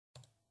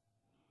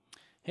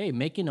Hey,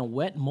 making a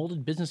wet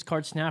molded business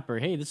card snapper.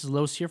 Hey, this is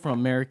Los here from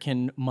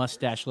American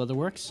Moustache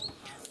Leatherworks.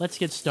 Let's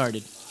get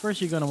started.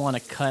 First, you're going to want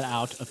to cut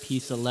out a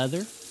piece of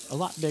leather, a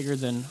lot bigger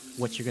than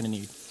what you're going to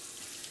need.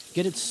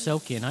 Get it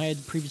soaking. I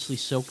had previously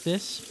soaked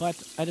this, but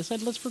I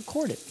decided let's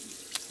record it.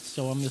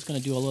 So I'm just going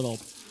to do a little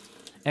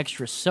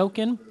extra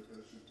soaking.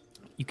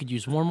 You could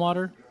use warm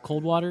water,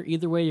 cold water.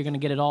 Either way, you're going to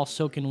get it all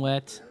soaking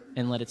wet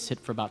and let it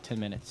sit for about 10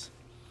 minutes.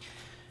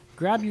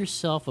 Grab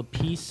yourself a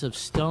piece of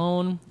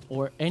stone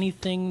or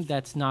anything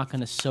that's not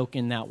going to soak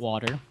in that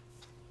water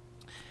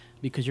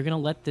because you're going to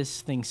let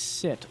this thing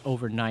sit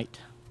overnight.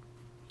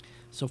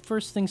 So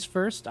first things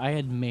first, I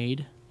had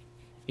made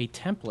a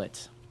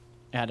template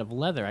out of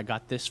leather. I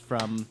got this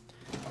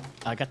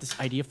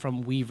idea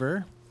from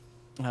Weaver,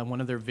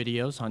 one of their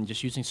videos on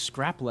just using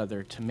scrap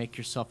leather to make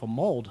yourself a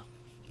mold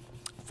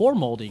for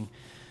molding.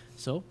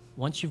 So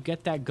once you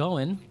get that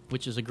going,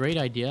 which is a great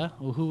idea.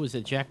 Well, who was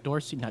it? Jack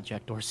Dorsey? Not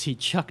Jack Dorsey,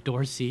 Chuck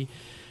Dorsey.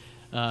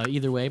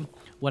 Either way,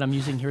 what I'm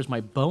using here is my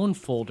bone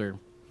folder.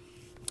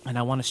 And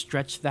I want to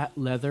stretch that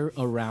leather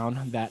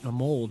around that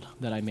mold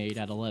that I made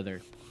out of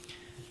leather,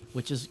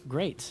 which is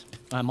great.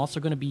 I'm also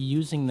going to be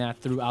using that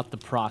throughout the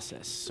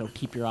process, so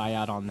keep your eye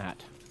out on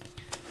that.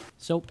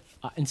 So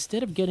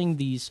instead of getting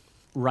these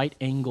right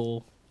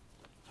angle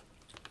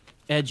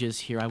edges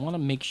here, I want to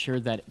make sure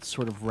that it's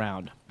sort of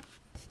round,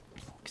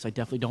 because I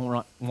definitely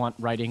don't want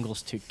right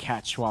angles to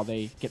catch while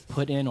they get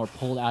put in or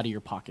pulled out of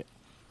your pocket.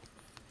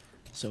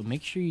 So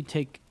make sure you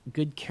take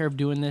good care of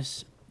doing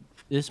this.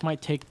 This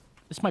might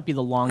be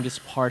the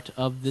longest part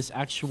of this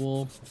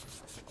actual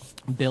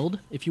build,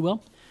 if you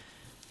will,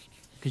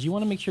 because you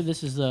want to make sure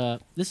this is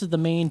the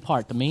main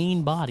part, the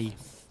main body.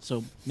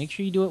 So make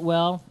sure you do it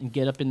well and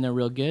get up in there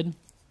real good.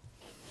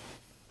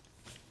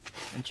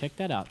 And check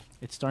that out.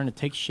 It's starting to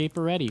take shape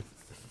already.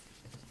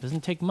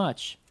 Doesn't take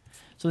much.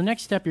 So the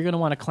next step, you're going to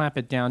want to clamp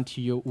it down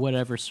to your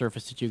whatever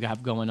surface that you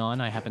have going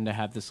on. I happen to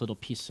have this little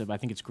piece of, I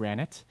think it's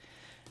granite.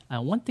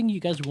 One thing you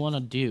guys want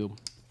to do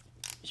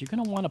is you're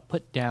going to want to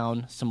put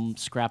down some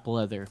scrap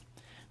leather.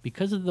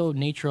 Because of the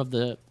nature of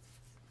the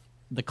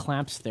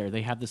clamps there,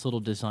 they have this little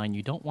design.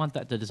 You don't want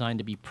the design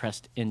to be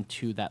pressed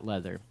into that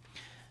leather.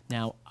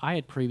 Now, I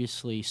had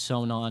previously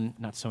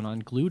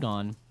glued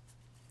on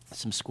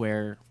some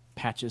square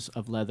patches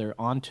of leather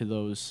onto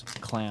those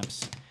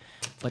clamps,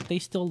 but they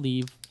still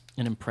leave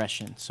an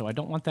impression, so I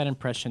don't want that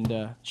impression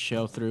to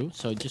show through.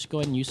 So just go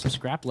ahead and use some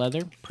scrap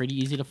leather. Pretty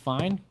easy to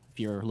find if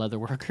you're a leather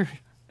worker.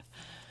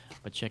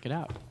 But check it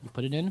out. You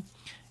put it in,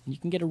 and you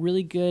can get a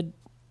really good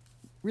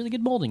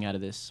molding out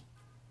of this.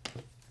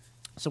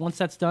 So once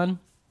that's done,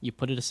 you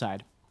put it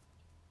aside.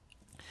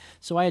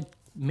 So I had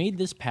made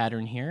this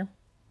pattern here,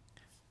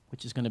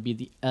 which is going to be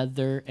the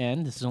other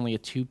end. This is only a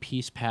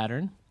 2-piece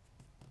pattern.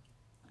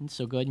 And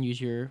so go ahead and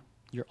use your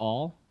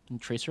awl and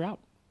trace her out.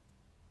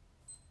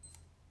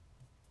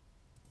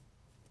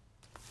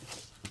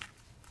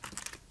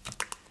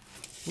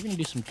 We're going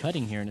to do some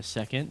cutting here in a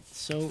second.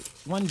 So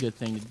one good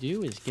thing to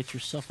do is get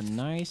yourself a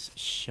nice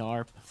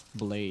sharp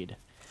blade.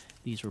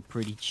 These were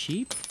pretty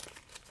cheap.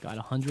 Got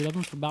 100 of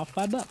them for about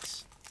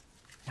 $5.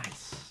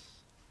 Nice.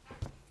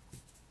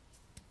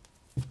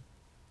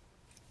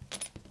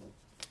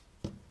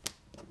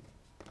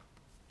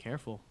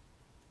 Careful.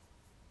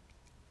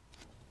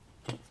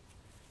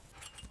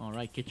 All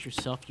right, get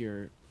yourself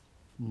your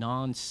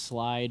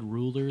non-slide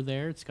ruler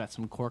there. It's got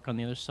some cork on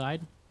the other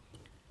side.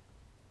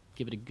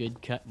 Give it a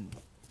good cut.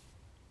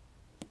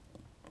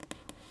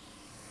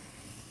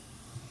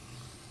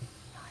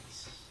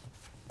 Nice.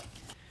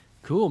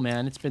 Cool,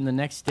 man. It's been the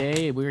next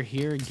day. We're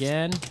here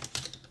again.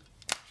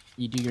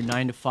 You do your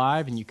 9 to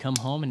 5 and you come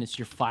home and it's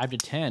your 5 to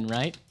 10,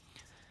 right?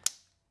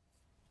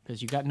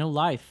 Because you got no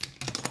life.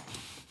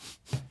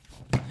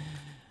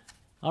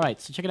 All right,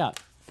 so check it out.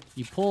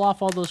 You pull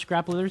off all those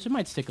scrap leathers. It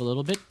might stick a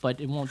little bit, but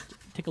it won't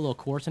take a little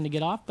coercing to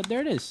get off. But there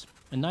it is.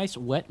 A nice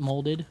wet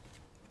molded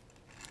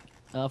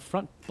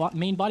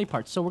main body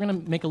part. So we're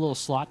going to make a little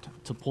slot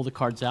to pull the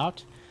cards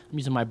out. I'm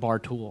using my bar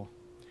tool.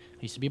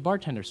 I used to be a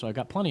bartender, so I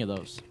got plenty of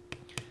those.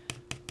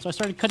 So I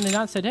started cutting it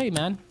out and said, hey,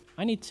 man,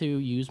 I need to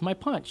use my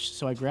punch.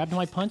 So I grabbed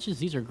my punches.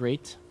 These are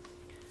great.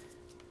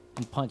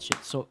 And punch it.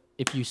 So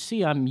if you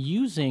see, I'm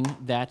using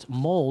that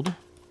mold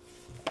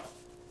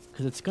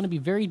because it's going to be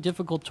very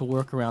difficult to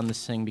work around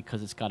this thing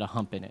because it's got a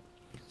hump in it.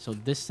 So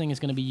this thing is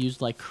going to be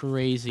used like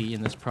crazy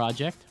in this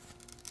project.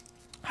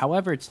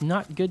 However, it's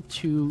not good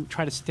to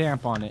try to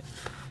stamp on it.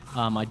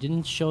 I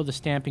didn't show the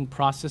stamping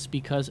process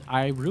because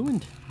I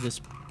ruined this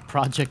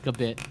project a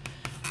bit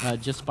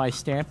just by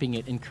stamping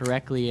it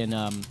incorrectly,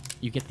 and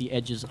you get the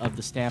edges of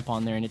the stamp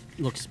on there, and it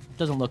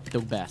doesn't look the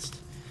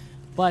best.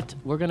 But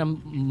we're going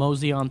to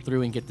mosey on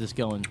through and get this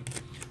going.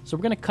 So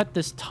we're going to cut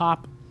this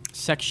top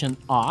section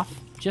off,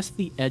 just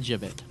the edge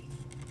of it,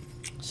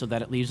 so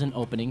that it leaves an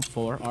opening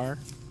for our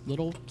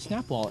little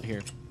snap wallet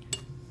here.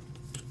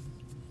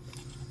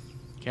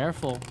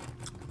 Careful.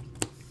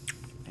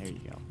 There you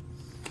go.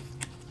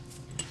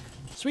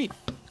 Sweet.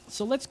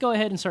 So let's go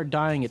ahead and start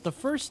dyeing it. The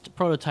first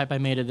prototype I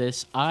made of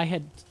this, I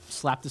had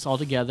slapped this all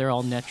together,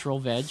 all natural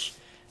veg,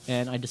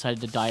 and I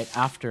decided to dye it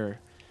after.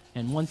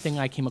 And one thing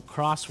I came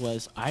across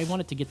was I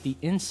wanted to get the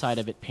inside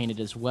of it painted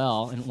as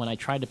well, and when I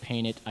tried to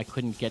paint it, I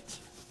couldn't get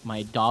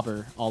my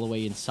dauber all the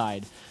way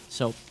inside.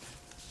 So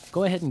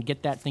go ahead and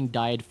get that thing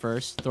dyed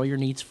first. Throw your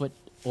neat's foot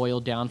oil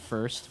down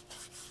first.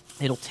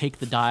 It'll take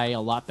the dye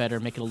a lot better,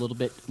 make it a little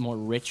bit more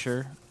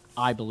richer,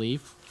 I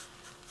believe.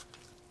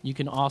 You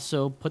can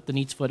also put the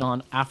neat's foot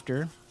on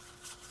after,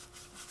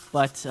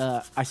 but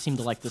I seem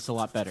to like this a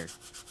lot better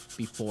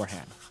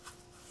beforehand.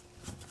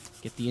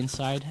 Get the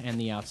inside and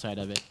the outside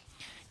of it.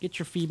 Get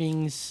your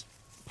Phoebing's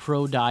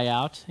Pro dye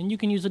out, and you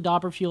can use a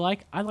dauber if you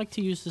like. I like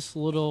to use this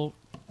little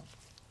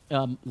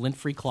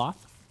lint-free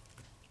cloth.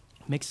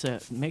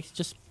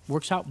 Just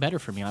works out better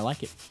for me. I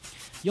like it.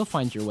 You'll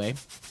find your way.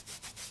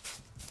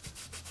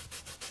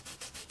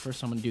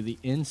 First, I'm going to do the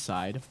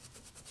inside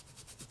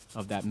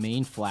of that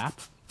main flap.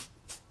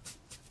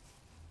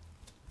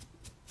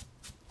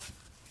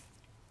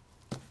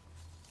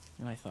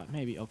 And I thought,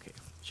 maybe, okay.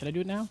 Should I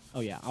do it now? Oh,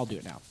 yeah, I'll do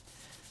it now.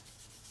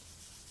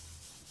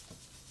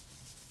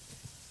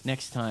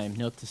 Next time,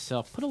 note to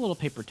self, put a little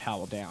paper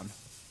towel down.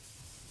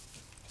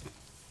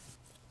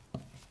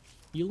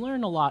 You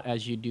learn a lot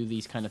as you do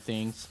these kind of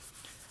things.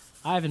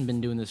 I haven't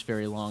been doing this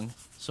very long,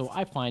 so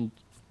I find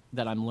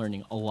that I'm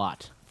learning a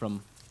lot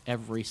from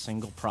every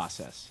single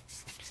process.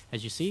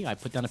 As you see, I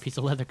put down a piece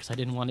of leather because I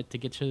didn't want it to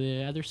get to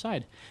the other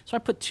side. So I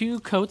put 2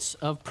 coats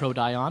of Pro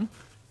Dye on.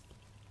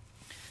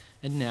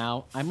 And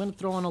now I'm going to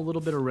throw on a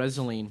little bit of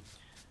Resolene.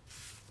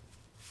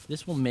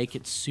 This will make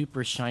it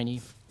super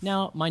shiny.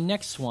 Now, my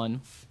next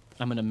one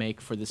I'm going to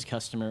make for this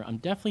customer, I'm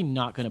definitely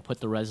not going to put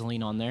the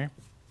Resolene on there.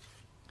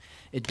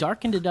 It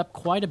darkened it up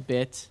quite a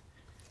bit,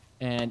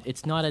 and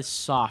it's not as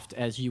soft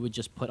as you would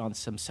just put on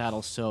some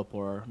saddle soap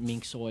or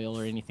minx oil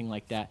or anything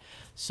like that.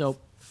 So,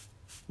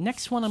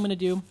 next one I'm going to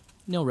do,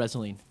 no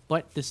Resolene.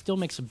 But this still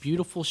makes a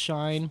beautiful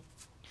shine,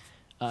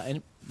 and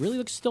it really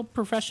looks still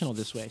professional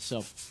this way.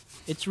 So,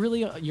 it's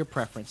really your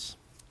preference.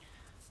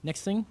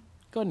 Next thing,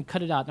 go ahead and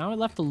cut it out. Now I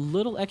left a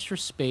little extra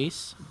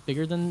space,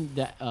 bigger than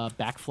the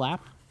back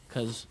flap,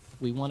 because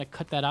we want to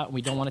cut that out and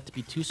we don't want it to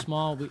be too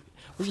small.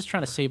 We're just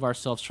trying to save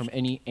ourselves from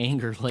any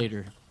anger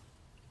later.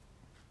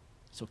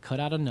 So cut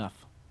out enough.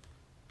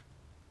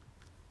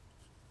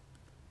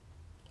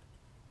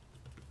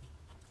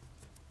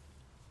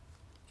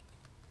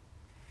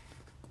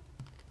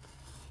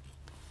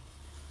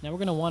 Now we're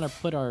going to want to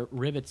put our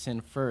rivets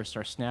in first,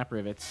 our snap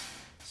rivets.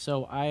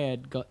 So I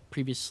had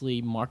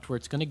previously marked where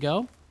it's going to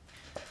go.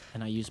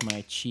 And I used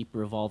my cheap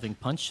revolving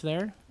punch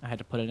there. I had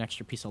to put an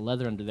extra piece of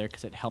leather under there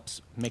because it helps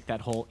make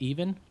that hole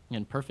even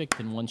and perfect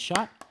in one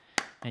shot.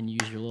 And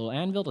use your little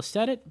anvil to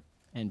set it,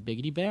 and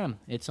biggity bam,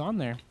 it's on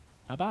there.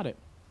 How about it?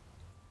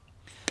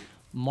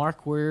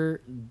 Mark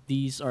where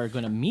these are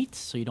going to meet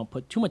so you don't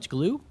put too much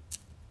glue.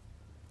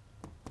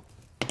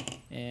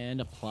 And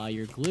apply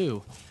your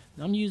glue.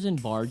 I'm using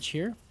Barge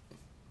here.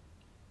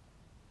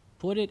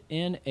 Put it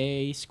in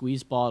a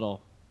squeeze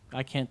bottle.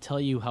 I can't tell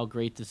you how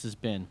great this has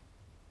been.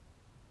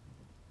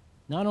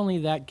 Not only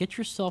that, get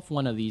yourself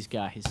one of these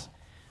guys.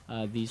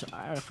 These,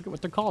 I forget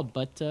what they're called,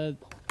 but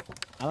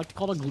I like to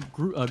call it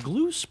a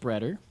glue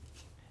spreader.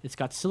 It's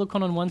got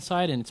silicone on one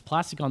side and it's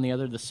plastic on the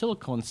other. The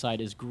silicone side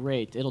is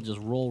great. It'll just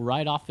roll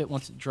right off it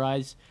once it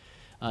dries.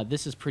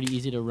 This is pretty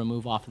easy to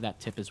remove off of that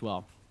tip as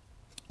well.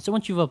 So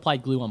once you've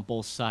applied glue on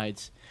both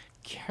sides,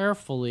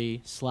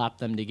 carefully slap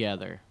them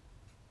together.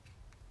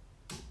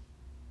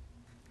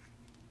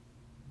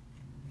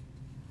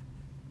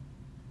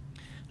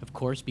 Of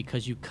course,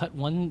 because you cut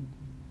one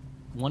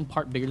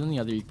part bigger than the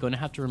other, you're going to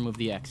have to remove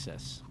the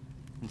excess.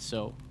 And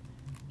so,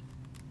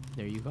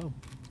 there you go.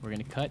 We're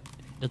going to cut.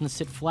 It doesn't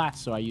sit flat,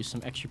 so I use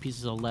some extra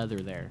pieces of leather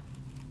there.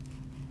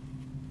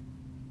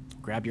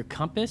 Grab your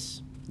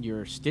compass,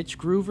 your stitch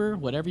groover,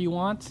 whatever you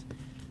want.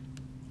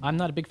 I'm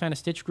not a big fan of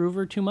stitch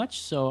groover too much,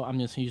 so I'm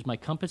just going to use my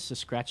compass to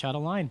scratch out a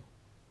line.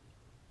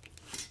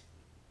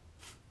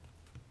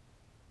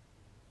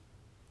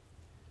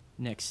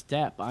 Next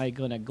step, I'm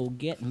going to go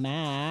get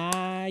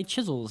my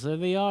chisels. There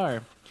they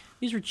are.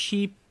 These are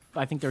cheap.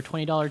 I think they're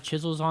 $20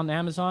 chisels on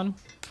Amazon.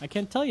 I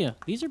can't tell you.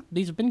 These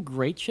have been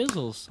great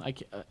chisels.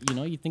 You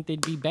know, you think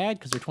they'd be bad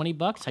because they're 20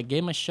 bucks. I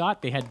gave them a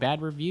shot. They had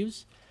bad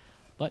reviews,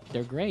 but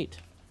they're great.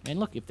 And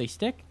look, if they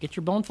stick, get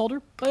your bone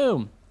folder.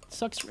 Boom.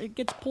 It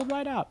gets pulled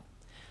right out.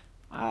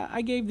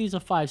 I gave these a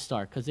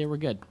 5-star because they were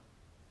good.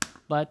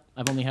 But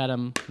I've only had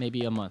them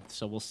maybe a month,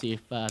 so we'll see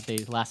if they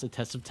last the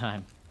test of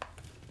time.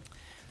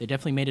 They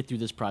definitely made it through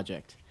this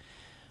project.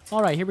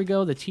 All right, here we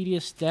go, the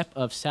tedious step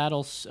of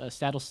saddle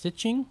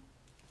stitching.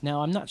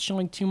 Now, I'm not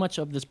showing too much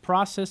of this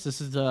process. This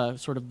is the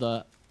sort of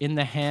the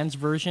in-the-hands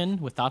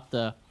version without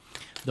the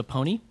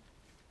pony.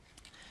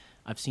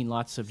 I've seen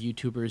lots of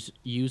YouTubers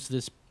use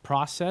this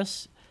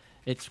process.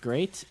 It's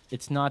great.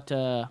 It's not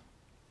the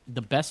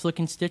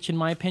best-looking stitch, in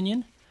my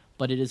opinion,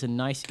 but it is a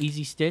nice,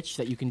 easy stitch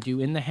that you can do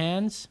in the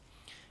hands.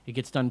 It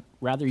gets done,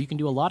 you can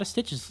do a lot of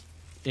stitches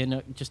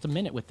in just a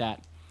minute with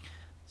that.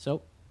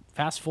 So,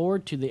 fast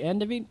forward to the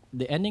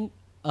ending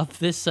of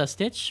this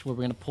stitch, where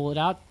we're going to pull it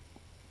out,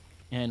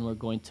 and we're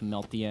going to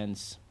melt the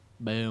ends.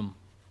 Boom.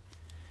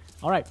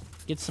 All right,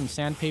 get some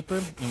sandpaper,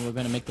 and we're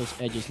going to make those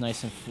edges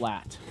nice and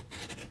flat.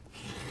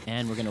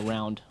 And we're going to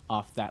round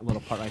off that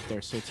little part right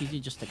there. So it's easy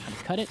just to kind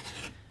of cut it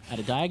at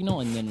a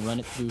diagonal and then run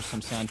it through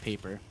some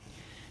sandpaper.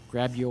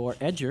 Grab your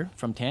edger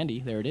from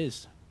Tandy. There it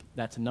is.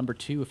 That's a number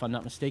 2, if I'm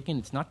not mistaken.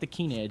 It's not the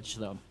keen edge,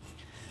 though.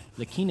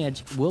 The keen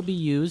edge will be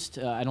used.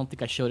 I don't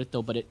think I showed it,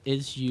 though, but it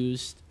is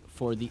used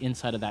for the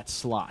inside of that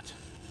slot,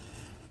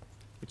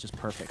 which is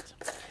perfect.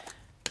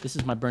 This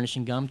is my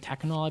burnishing gum,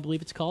 Taconol, I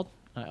believe it's called,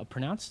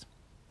 pronounced.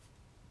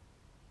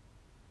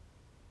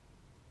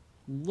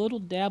 Little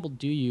dab will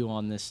do you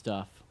on this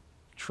stuff.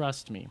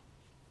 Trust me.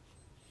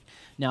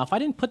 Now, if I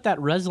didn't put that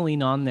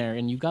Resin on there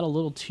and you got a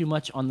little too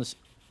much on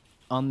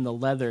the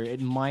leather, it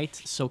might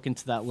soak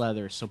into that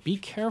leather. So be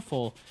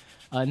careful.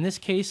 In this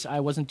case, I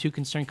wasn't too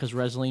concerned because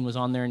Resin was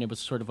on there and it was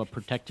sort of a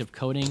protective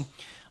coating.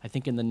 I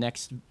think in the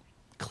next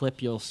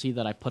clip you'll see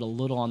that I put a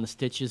little on the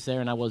stitches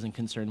there and I wasn't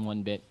concerned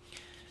one bit.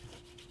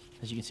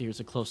 As you can see, here's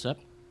a close-up.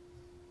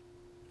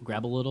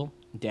 Grab a little,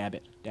 dab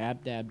it.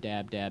 Dab, dab,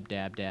 dab, dab,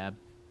 dab, dab.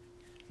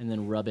 And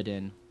then rub it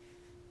in.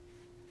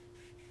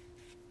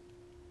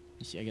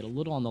 You see, I get a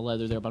little on the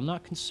leather there, but I'm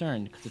not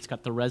concerned because it's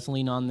got the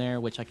Resin on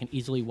there, which I can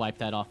easily wipe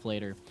that off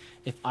later.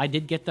 If I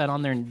did get that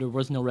on there and there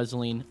was no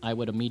Resin, I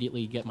would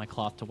immediately get my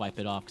cloth to wipe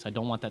it off because I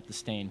don't want that to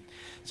stain.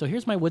 So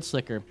here's my wood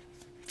slicker.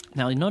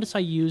 Now, you notice I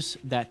use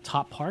that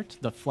top part,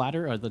 the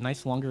flatter or the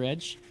nice longer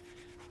edge.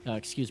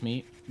 Excuse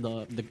me,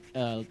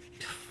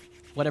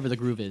 whatever the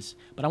groove is.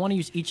 But I want to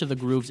use each of the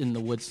grooves in the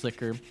wood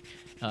slicker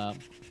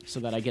so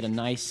that I get a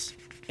nice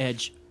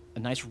edge, a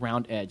nice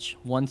round edge.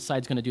 One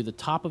side's going to do the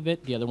top of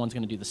it, the other one's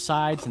going to do the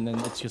sides, and then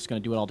it's just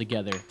going to do it all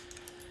together.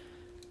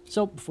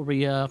 So before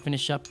we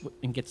finish up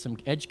and get some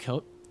edge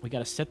coat, we got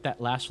to set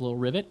that last little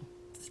rivet.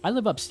 I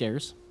live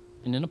upstairs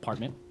in an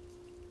apartment,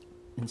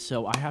 and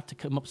so I have to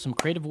come up with some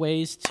creative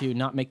ways to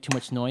not make too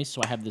much noise.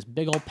 So I have this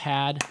big old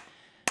pad,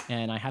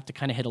 and I have to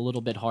kind of hit a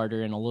little bit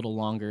harder and a little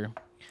longer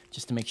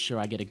just to make sure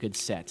I get a good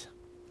set.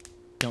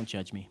 Don't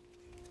judge me.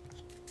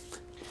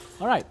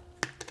 All right.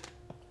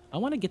 I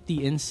want to get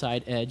the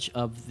inside edge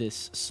of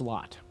this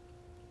slot.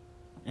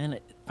 And I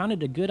found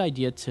it a good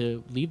idea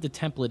to leave the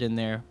template in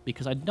there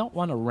because I don't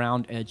want a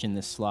round edge in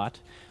this slot.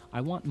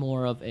 I want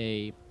more of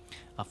a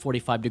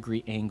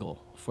 45-degree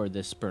angle for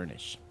this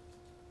burnish.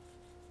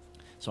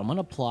 So I'm going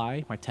to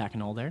apply my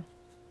Taconol there.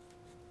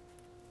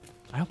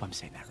 I hope I'm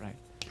saying that right.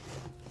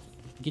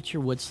 Get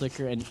your wood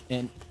slicker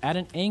and at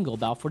an angle,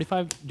 about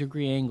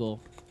 45-degree angle,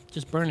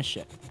 just burnish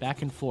it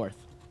back and forth.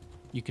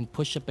 You can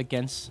push up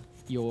against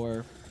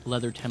your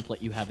leather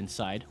template you have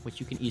inside, which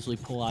you can easily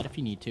pull out if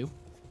you need to.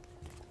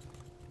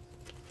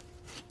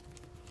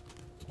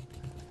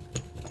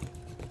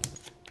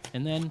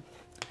 And then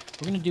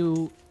we're going to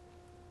do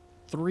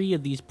 3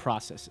 of these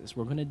processes.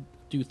 We're going to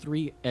do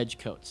 3 edge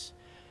coats.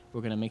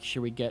 We're going to make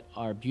sure we get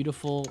our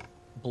beautiful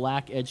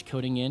black edge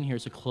coating in.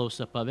 Here's a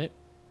close-up of it.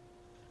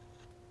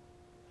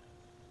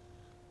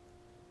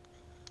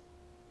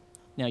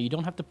 Now, you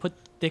don't have to put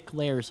thick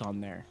layers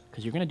on there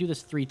because you're going to do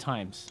this 3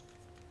 times.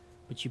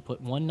 But you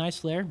put one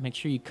nice layer, make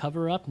sure you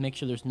cover up, make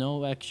sure there's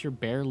no extra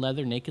bare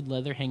leather, naked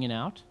leather hanging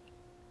out.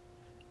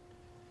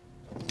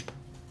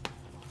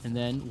 And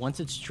then once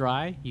it's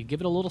dry, you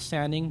give it a little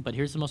sanding, but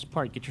here's the most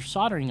part. Get your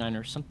soldering iron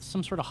or some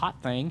sort of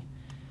hot thing,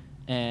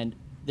 and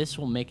this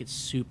will make it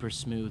super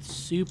smooth,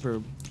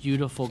 super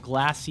beautiful,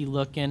 glassy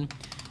looking,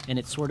 and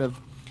it sort of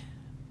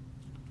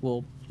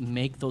will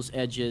make those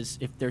edges,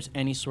 if there's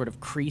any sort of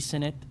crease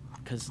in it,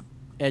 because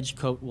edge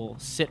coat will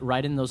sit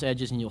right in those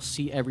edges and you'll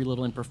see every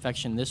little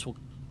imperfection. This will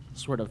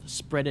sort of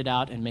spread it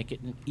out and make it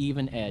an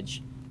even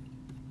edge.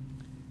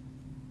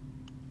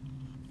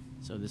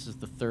 So this is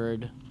the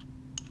 3rd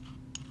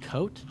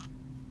coat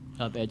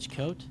of edge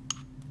coat,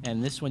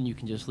 and this one you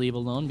can just leave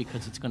alone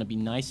because it's going to be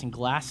nice and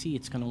glassy.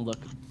 It's going to look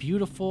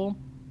beautiful,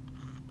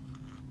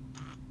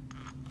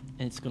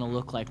 and it's going to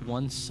look like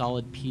one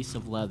solid piece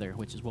of leather,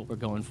 which is what we're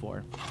going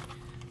for.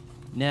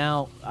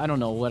 Now, I don't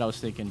know what I was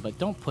thinking, but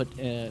don't put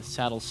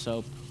saddle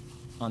soap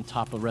on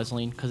top of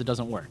Resin because it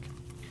doesn't work.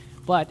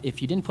 But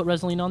if you didn't put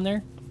Resin on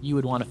there, you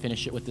would want to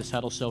finish it with the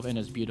saddle soap, and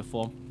it's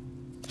beautiful.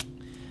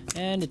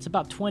 And it's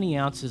about 20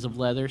 ounces of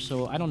leather,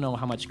 so I don't know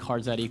how much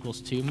cards that equals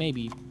to.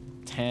 Maybe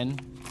 10,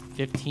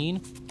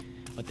 15,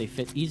 but they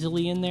fit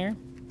easily in there.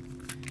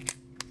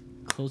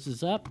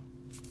 Closes up,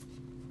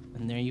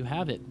 and there you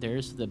have it.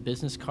 There's the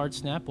business card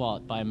snap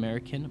wallet by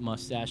American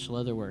Moustache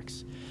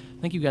Leatherworks.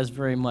 Thank you guys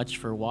very much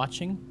for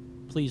watching.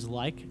 Please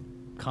like,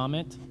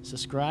 comment,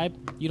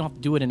 subscribe. You don't have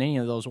to do it in any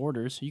of those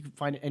orders. You can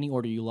find any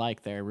order you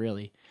like there,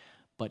 really.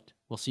 But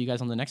we'll see you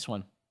guys on the next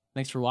one.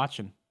 Thanks for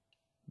watching.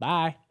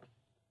 Bye.